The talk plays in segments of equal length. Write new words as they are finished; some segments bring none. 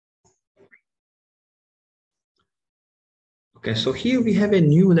Okay, so here we have a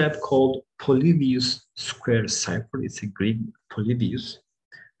new lab called Polybius square cipher. It's a Greek Polybius.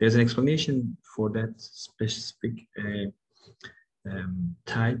 There's an explanation for that specific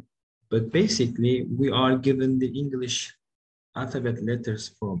type, but basically we are given the English alphabet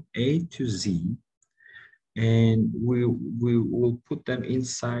letters from A to Z, and we will put them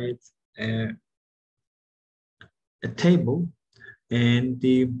inside a table, and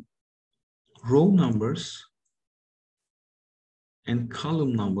the row numbers and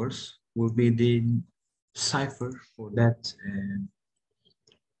column numbers will be the cipher for that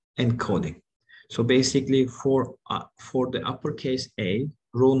encoding. So basically for the uppercase A,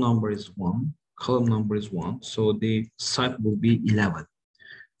 row number is 1, column number is 1, so the cipher will be 11.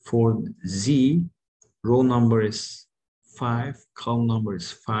 For Z, row number is 5, column number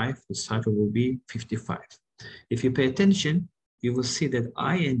is 5, the cipher will be 55. If you pay attention, you will see that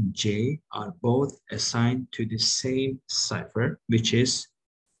I and J are both assigned to the same cipher, which is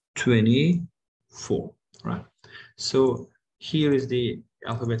 24, right? So here is the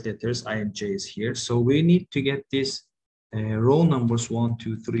alphabet letters, I and J is here. So we need to get this row numbers 1,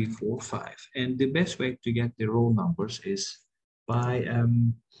 2, 3, 4, 5. And the best way to get the row numbers is by,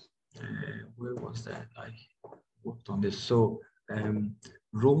 where was that? I worked on this. So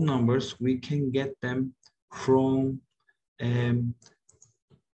row numbers, we can get them from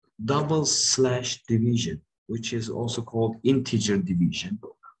double slash division, which is also called integer division,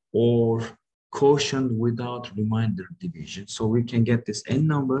 or quotient without remainder division. So we can get this n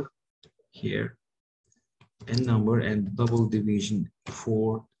number here, n number, and double division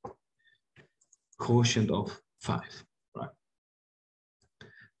for quotient of 5, right?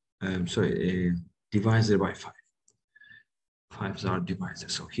 Divisor by 5. 5s are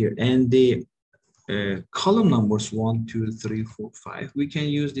divisors. So here, and the column numbers 1, 2, 3, 4, 5. We can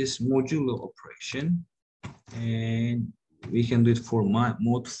use this modulo operation, and we can do it for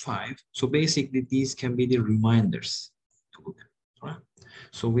mode 5. So basically, these can be the reminders to look at, right?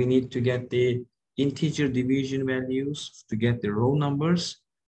 So we need to get the integer division values to get the row numbers,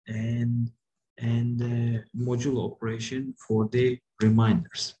 and modulo operation for the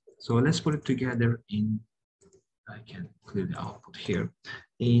reminders. So let's put it together in. I can clear the output here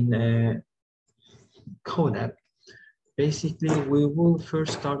in Colab. Basically, we will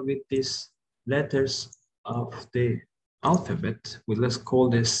first start with these letters of the alphabet. Let's call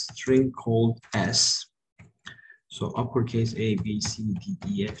this string called S. So uppercase A, B, C, D,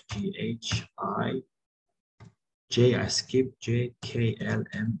 E, F, G, H, I, J, I skip J, K, L,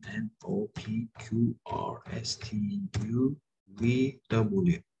 M, N, O, P, Q, R, S, T, U, V,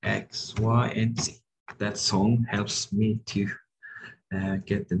 W, X, Y, and Z. That song helps me to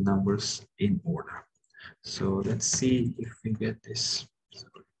get the numbers in order. So let's see if we get this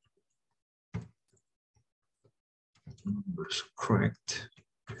numbers correct.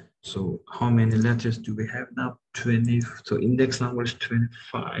 So how many letters do we have now? 20. So index number is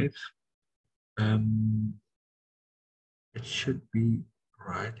 25. It should be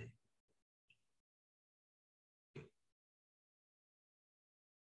right.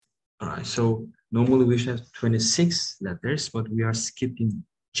 All right, so normally we should have 26 letters, but we are skipping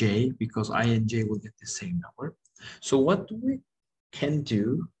J because I and J will get the same number. So what we can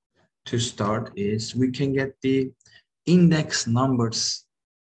do to start is we can get the index numbers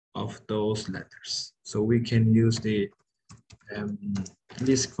of those letters. So we can use the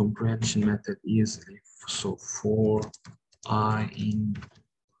list comprehension method easily. So for I in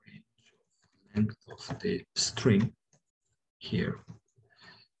length of the string here,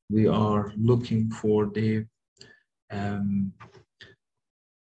 we are looking for the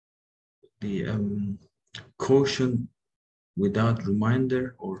quotient without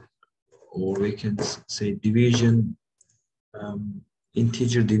remainder, or we can say division,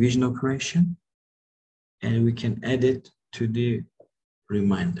 integer division operation, and we can add it to the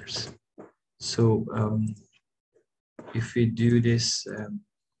reminders. So if we do this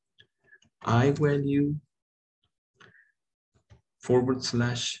I value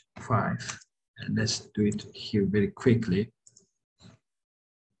 /5, and let's do it here very quickly.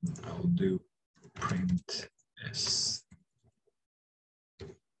 I'll do print s,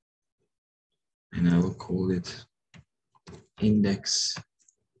 and I will call it index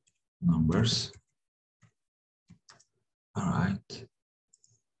numbers. All right.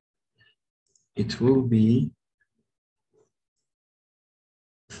 It will be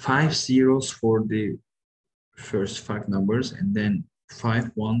 5 zeros for the first 5 numbers, and then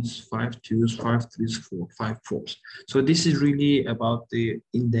 5 1s, 5 2s, 5 3s, 5 4s. So this is really about the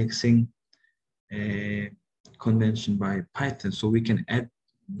indexing convention by Python. So we can add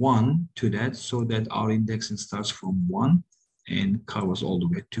 1 to that so that our indexing starts from 1, and covers all the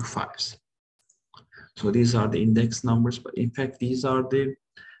way to 5s. So these are the index numbers, but in fact, these are the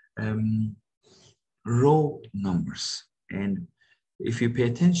row numbers. And if you pay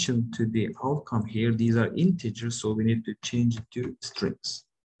attention to the outcome here, these are integers, so we need to change it to strings.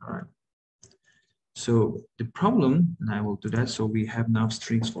 All right. So the problem, and I will do that, so we have now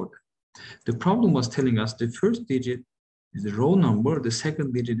strings for that. The problem was telling us the first digit is the row number, the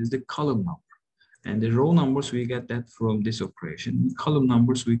second digit is the column number. And the row numbers, we get that from this operation. Column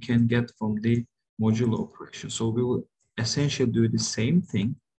numbers, we can get from the modulo operation. So we will essentially do the same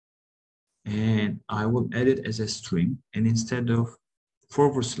thing. And I will add it as a string. And instead of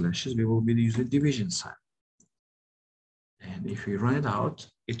forward slashes, we will be using division sign. And if we run it out,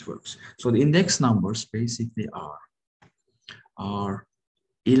 it works. So the index numbers basically are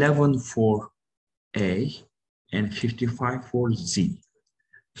 11 for A and 55 for Z.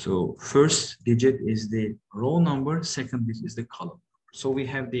 So first digit is the row number, second digit is the column. So we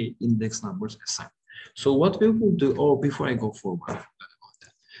have the index numbers assigned. So what we will do, oh, before I go forward,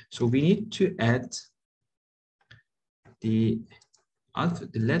 so we need to add the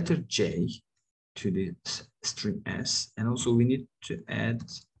letter J to the string S, and also we need to add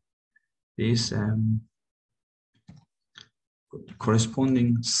this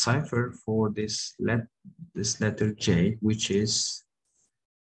corresponding cipher for this letter J, which is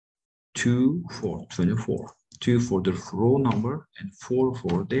 2 for 24, 2 for the row number and 4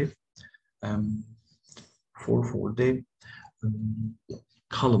 for the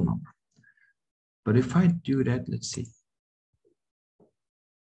column number. But if I do that, let's see.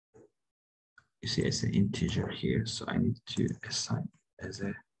 You see, it's an integer here, so I need to assign as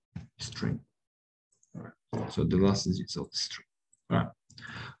a string. All right. So the last digit is of the string. All right.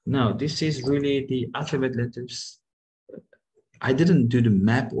 Now this is really the alphabet letters. I didn't do the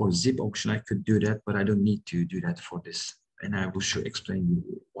map or zip option. I could do that, but I don't need to do that for this, and I will explain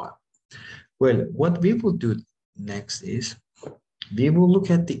you why. Well, what we will do next is we will look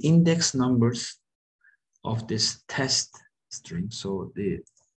at the index numbers of this test string. So the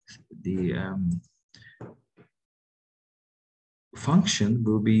function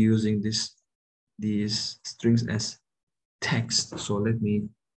will be using these strings as text. So let me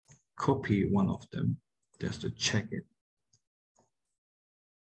copy one of them just to check it.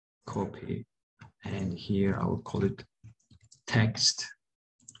 Copy, and here I will call it text,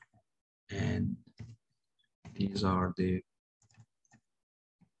 and these are the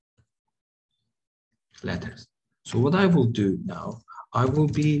letters. So what I will do now, I will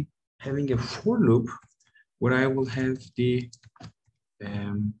be having a for loop where I will have the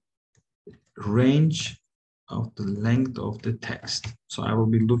range of the length of the text. So I will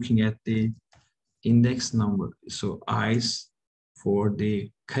be looking at the index number, so i's for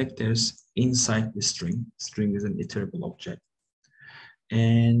the characters inside the string. String is an iterable object.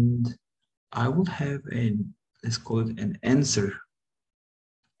 And I will have an, let's call it an answer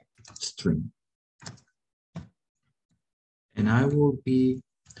string. And I will be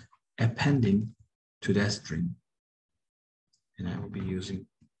appending to that string. And I will be using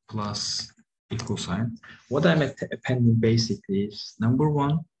plus equal sign. What I'm appending basically is, number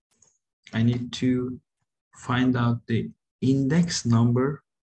one, I need to find out the index number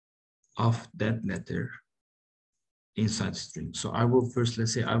of that letter inside string. So I will first,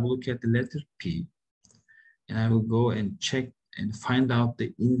 let's say I will look at the letter P, and I will go and check and find out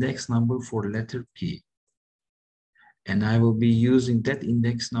the index number for letter P. And I will be using that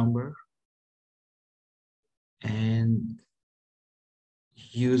index number and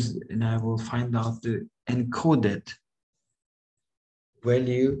I will find out the encoded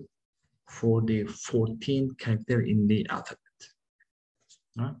value for the 14th character in the alphabet.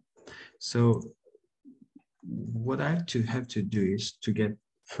 All right? So what I have to do is to get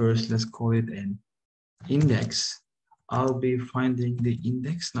first, let's call it an index. I'll be finding the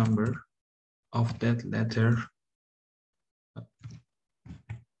index number of that letter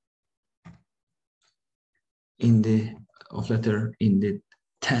in the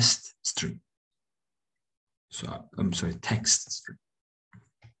test string. So I'm sorry, text string.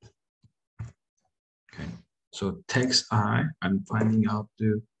 Okay, so text I'm finding out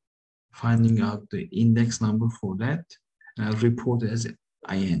the index number for that, and I'll report it as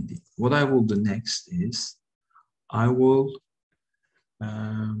IND. What I will do next is I will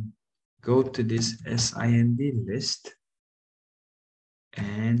go to this SIND list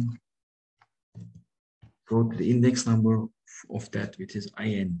and go to the index number of that, which is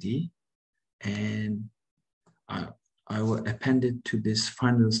IND, and I will append it to this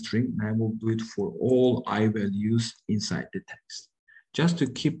final string, and I will do it for all I values inside the text. Just to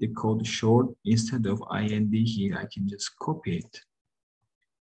keep the code short, instead of IND here, I can just copy it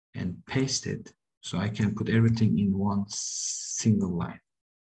and paste it. So I can put everything in one single line.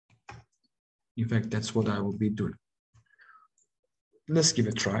 In fact, that's what I will be doing. Let's give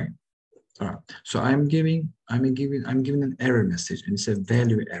it a try. All right. So I'm giving an error message, and it's a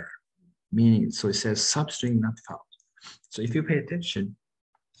value error, meaning so it says substring not found. So if you pay attention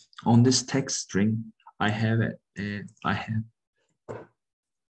on this text string, I have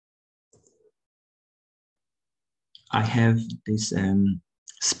this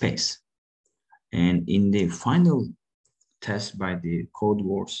space, and in the final test by the code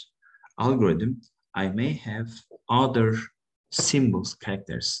wars algorithm, I may have other symbols,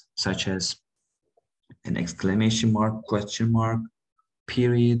 characters, such as an exclamation mark, question mark,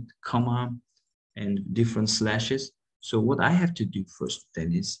 period, comma, and different slashes. So what I have to do first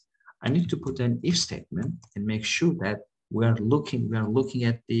then is I need to put an if statement and make sure that we are looking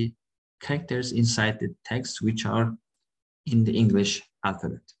at the characters inside the text which are in the English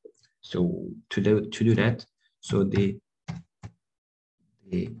alphabet. So to do that, so the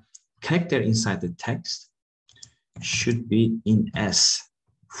character inside the text should be in S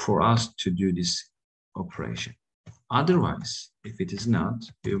for us to do this operation. Otherwise, if it is not,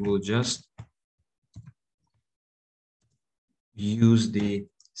 we will just use the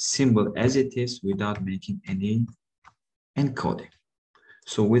symbol as it is without making any encoding.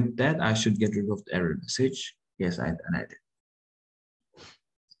 So with that, I should get rid of the error message. Yes, I did.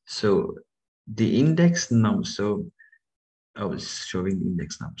 So the index number, so I was showing the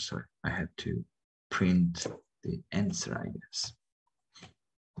index number, so I had to print the answer, I guess.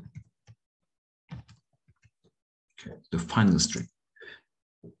 Okay, the final string.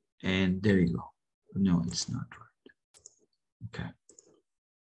 And there you go. No, it's not right. Okay.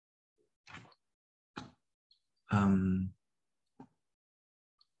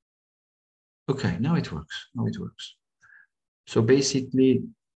 Okay, now it works. Now it works. So basically,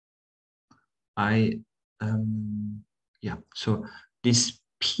 yeah, so this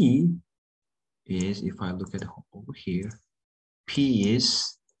P is, if I look at over here, P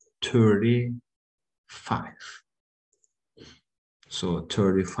is 35. So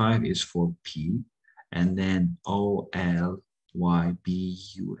 35 is for P, and then O, L, Y, B,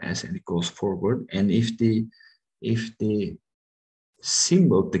 U, S, and it goes forward. And if the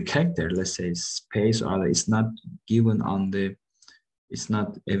symbol, the character, let's say space or other, is not given on the, it's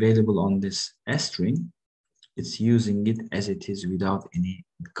not available on this S string, it's using it as it is without any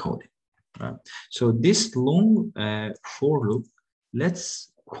coding. Right? So this long for loop,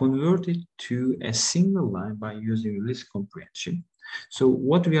 let's convert it to a single line by using list comprehension. So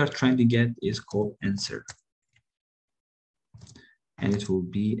what we are trying to get is called answer, and it will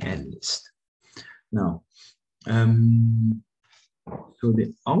be a list. Now, so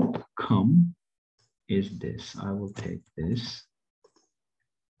the outcome is this. I will take this,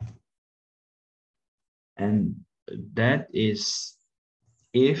 and that is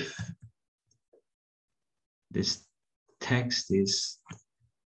if this text is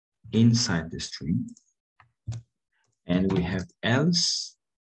inside the string, and we have else,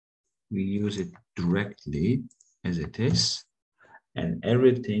 we use it directly as it is, and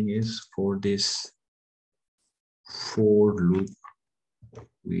everything is for this for loop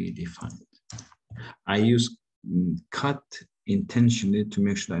we defined. I use cut intentionally to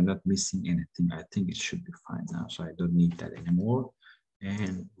make sure I'm not missing anything. I think it should be fine now, so I don't need that anymore,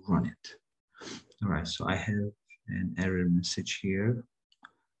 and run it. All right, so I have an error message here.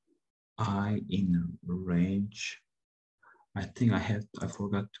 I in range. I think I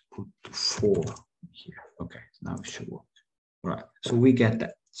forgot to put 4 here. Okay, now it should work. All right, so we get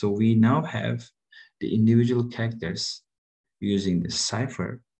that. So we now have the individual characters using the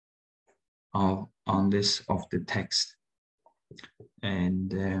cipher on this of the text.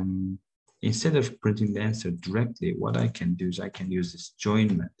 And instead of printing the answer directly, what I can do is I can use this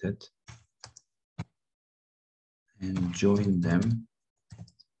join method and join them.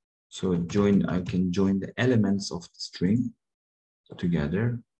 So I can join the elements of the string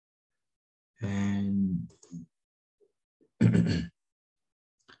together, and I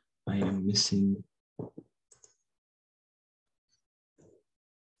am missing.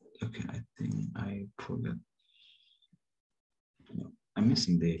 Okay, I think I forgot. No, I'm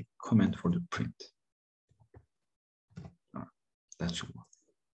missing the comment for the print. Oh, that should work.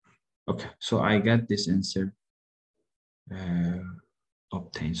 Okay, so I got this answer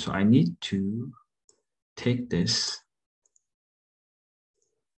obtained. So I need to take this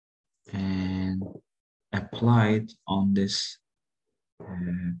and apply it on this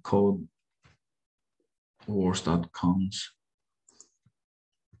code wars.com's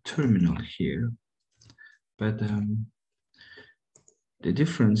terminal here, but the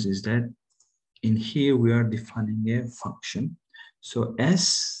difference is that in here we are defining a function. So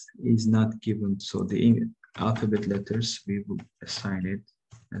S is not given, so the alphabet letters, we will assign it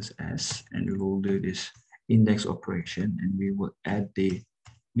as S, and we will do this index operation, and we will add the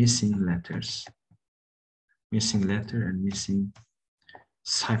missing letters, missing letter and missing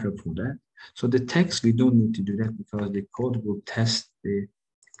cipher for that. So the text, we don't need to do that because the code will test the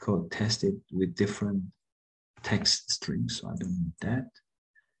code tested with different text strings, so I don't need that.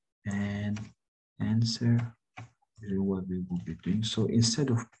 And answer is what we will be doing. So instead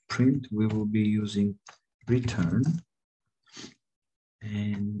of print, we will be using return,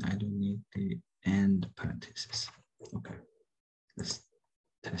 and I don't need the end parentheses. Okay, let's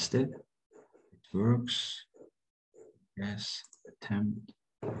test it. It works. Yes, attempt.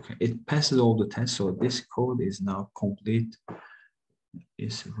 Okay, it passes all the tests, so this code is now complete,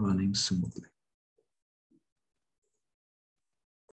 is running smoothly.